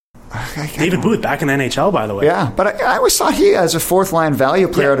 David Booth back in the NHL, by the way. Yeah, but I always thought he, as a fourth line value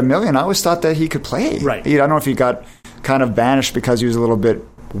player at $1 million, I always thought that he could play. Right. I don't know if he got kind of banished because he was a little bit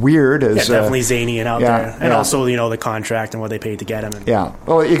weird. Definitely zany and out there. And also, the contract and what they paid to get him. Yeah,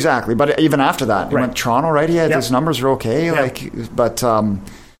 well, exactly. But even after that, he went to Toronto, right? He had his numbers were okay. But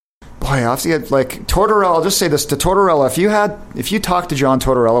boy, I have to get Tortorella. I'll just say this to Tortorella: if you talked to John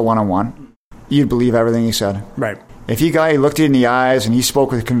Tortorella one-on-one, you'd believe everything he said. Right. If he looked you in the eyes and he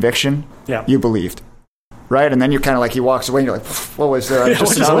spoke with conviction, you believed. Right? And then you're kind of he walks away and you're like, what was there? I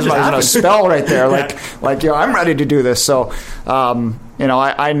was in a spell right there. I'm ready to do this. So,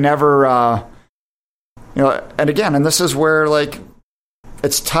 I never, and again, and this is where,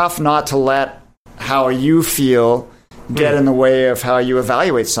 it's tough not to let how you feel get in the way of how you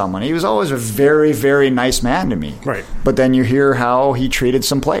evaluate someone. He was always a very, very nice man to me. Right. But then you hear how he treated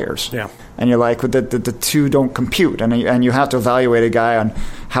some players. Yeah. And you're like, the two don't compute. And you have to evaluate a guy on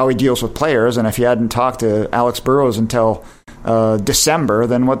how he deals with players. And if he hadn't talked to Alex Burrows until December,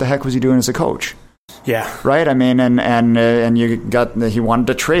 then what the heck was he doing as a coach? Yeah. Right? I mean, and you got, he wanted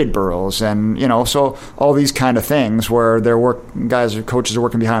to trade Burrows. And, so all these kind of things where coaches are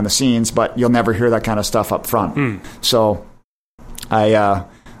working behind the scenes, but you'll never hear that kind of stuff up front. So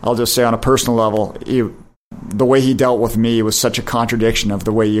I'll just say on a personal level, the way he dealt with me was such a contradiction of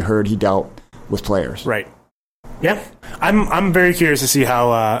the way you heard he dealt with players. Right. Yeah. I'm very curious to see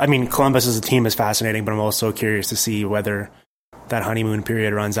how, Columbus as a team is fascinating, but I'm also curious to see whether that honeymoon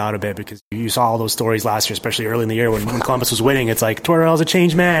period runs out a bit, because you saw all those stories last year, especially early in the year when Columbus was winning. It's like Tortorella's a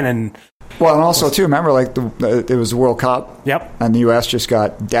changed man. And also too, remember it was the World Cup. Yep. And the U.S. just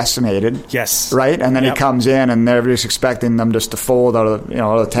got decimated. Yes. Right. And then he comes in and everybody's expecting them just to fold out of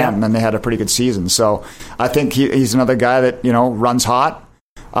the tent, and then they had a pretty good season. So I think he's another guy that runs hot.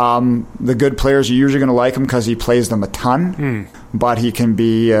 The good players are usually going to like him because he plays them a ton, but he can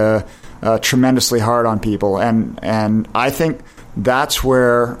be tremendously hard on people, and I think that's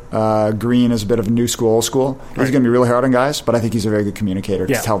where Green is a bit of new school, old school. He's going to be really hard on guys, but I think he's a very good communicator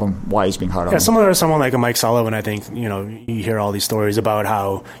to tell them why he's being hard on them. Someone like a Mike Sullivan, I think, you hear all these stories about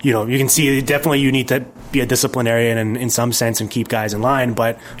how, you can see definitely you need to be a disciplinarian in some sense and keep guys in line,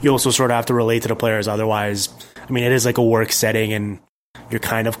 but you also sort of have to relate to the players. Otherwise, it is like a work setting and you're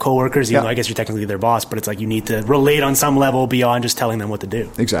kind of coworkers, even though I guess you're technically their boss, but it's like you need to relate on some level beyond just telling them what to do.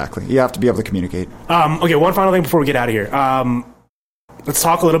 Exactly. You have to be able to communicate. Okay, one final thing before we get out of here. Let's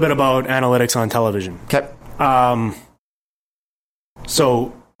talk a little bit about analytics on television. Okay.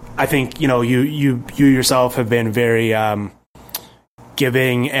 So I think, you yourself have been very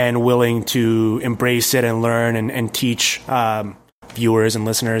giving and willing to embrace it and learn and teach viewers and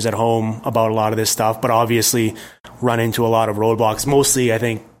listeners at home about a lot of this stuff, but obviously run into a lot of roadblocks. Mostly, I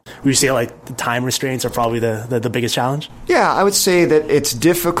think, would you say the time restraints are probably the biggest challenge? Yeah, I would say that it's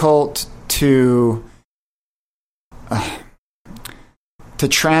difficult to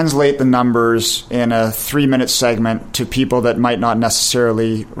translate the numbers in a 3-minute segment to people that might not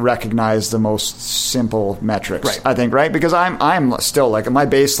necessarily recognize the most simple metrics. Right. I think, right? Because I'm still my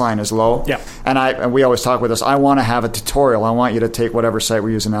baseline is low. Yeah. And we always talk with this. I want to have a tutorial. I want you to take whatever site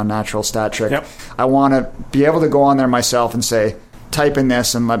we're using now, Natural Stat Trick. Yep. I want to be able to go on there myself and say, type in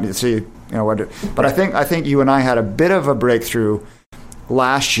this and let me see, what. But I think you and I had a bit of a breakthrough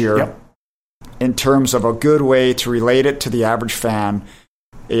last year in terms of a good way to relate it to the average fan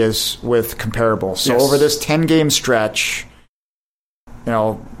is with comparables. So over this 10-game stretch,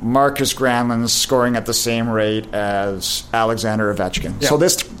 Marcus Granlund's scoring at the same rate as Alexander Ovechkin. So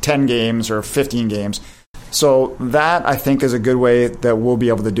this 10 games or 15 games. So that, I think, is a good way that we'll be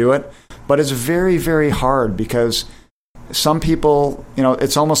able to do it. But it's very, very hard because some people,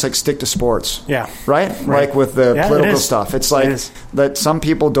 it's almost like stick to sports. Yeah. Right? Like with the political stuff. It's like that some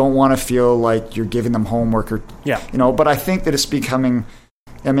people don't want to feel like you're giving them homework or, but I think that it's becoming,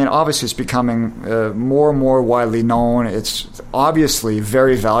 obviously it's becoming more and more widely known. It's obviously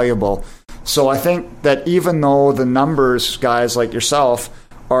very valuable. So I think that even though the numbers, guys like yourself,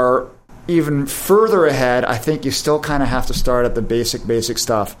 are even further ahead, I think you still kind of have to start at the basic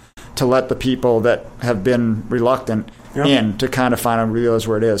stuff to let the people that have been reluctant in to kind of finally realize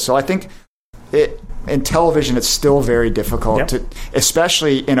where it is. So I think in television, it's still very difficult to,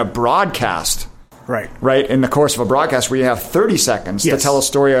 especially in a broadcast. Right. In the course of a broadcast where you have 30 seconds to tell a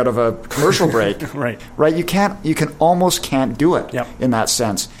story out of a commercial break. Right. You can almost can't do it in that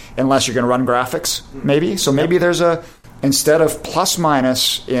sense unless you're going to run graphics maybe. So maybe there's instead of plus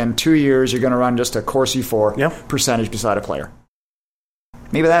minus in 2 years, you're going to run just a Corsi for percentage beside a player.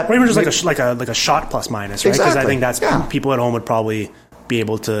 Maybe that. Or even just like a shot plus minus, right? Because I think that's people at home would probably be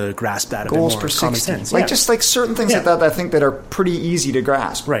able to grasp that a goals bit more. Per 60. Just like certain things like that I think that are pretty easy to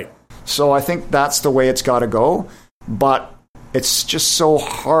grasp. Right. So I think that's the way it's got to go. But it's just so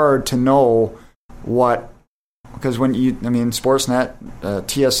hard to know because when Sportsnet,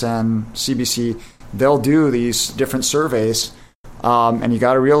 TSN, CBC, they'll do these different surveys. And you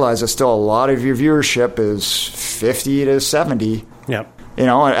got to realize that still a lot of your viewership is 50 to 70. Yep.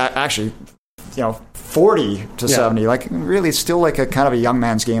 Actually, 40 to 70. Like, really, it's still like a kind of a young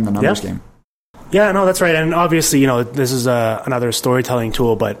man's game, the numbers game. Yeah, no, that's right. And obviously, this is another storytelling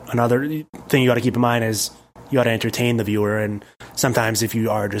tool, but another thing you got to keep in mind is you got to entertain the viewer. And sometimes if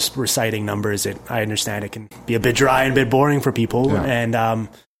you are just reciting numbers, I understand it can be a bit dry and a bit boring for people. Yeah. And I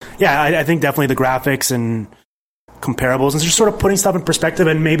think definitely the graphics and comparables and just sort of putting stuff in perspective,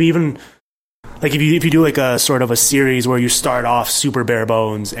 and maybe even like if you do like a sort of a series where you start off super bare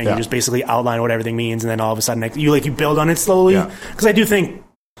bones and you just basically outline what everything means, and then all of a sudden you build on it slowly. Because I do think,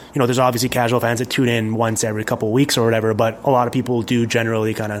 there's obviously casual fans that tune in once every couple of weeks or whatever, but a lot of people do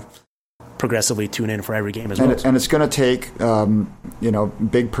generally kind of progressively tune in for every game as well. And it's going to take,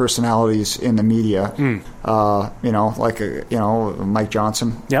 big personalities in the media, Mike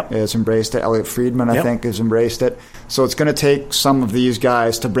Johnson has embraced it. Elliot Friedman, I think, has embraced it. So it's going to take some of these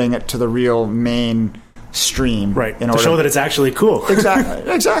guys to bring it to the real main stream. Right, to show that it's actually cool.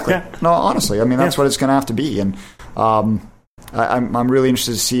 Exactly. Yeah. No, honestly, that's what it's going to have to be. And I'm really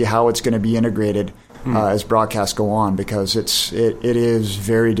interested to see how it's going to be integrated as broadcasts go on, because it is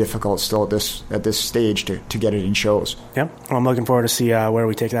very difficult still at this stage to get it in shows. Yeah, well, I'm looking forward to see where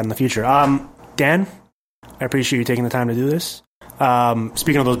we take that in the future. Dan, I appreciate you taking the time to do this.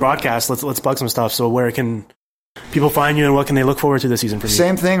 Speaking of those broadcasts, let's plug some stuff. So where can people find you, and what can they look forward to this season from you?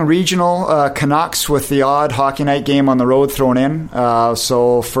 Same thing, regional Canucks with the odd hockey night game on the road thrown in.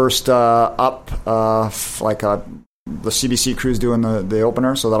 So first up, the CBC crew's doing the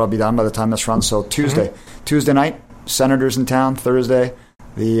opener, so that'll be done by the time this runs. So Tuesday night, Senators in town. Thursday,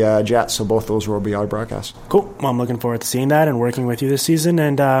 the Jets. So both those will be our broadcasts. Cool. Well, I'm looking forward to seeing that and working with you this season,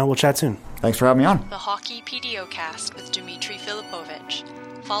 and we'll chat soon. Thanks for having me on. The Hockey PDOcast with Dimitri Filipovic.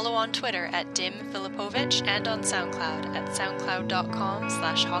 Follow on Twitter at Dim Filipovic and on SoundCloud at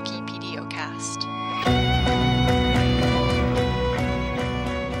soundcloud.com/hockeypdocast.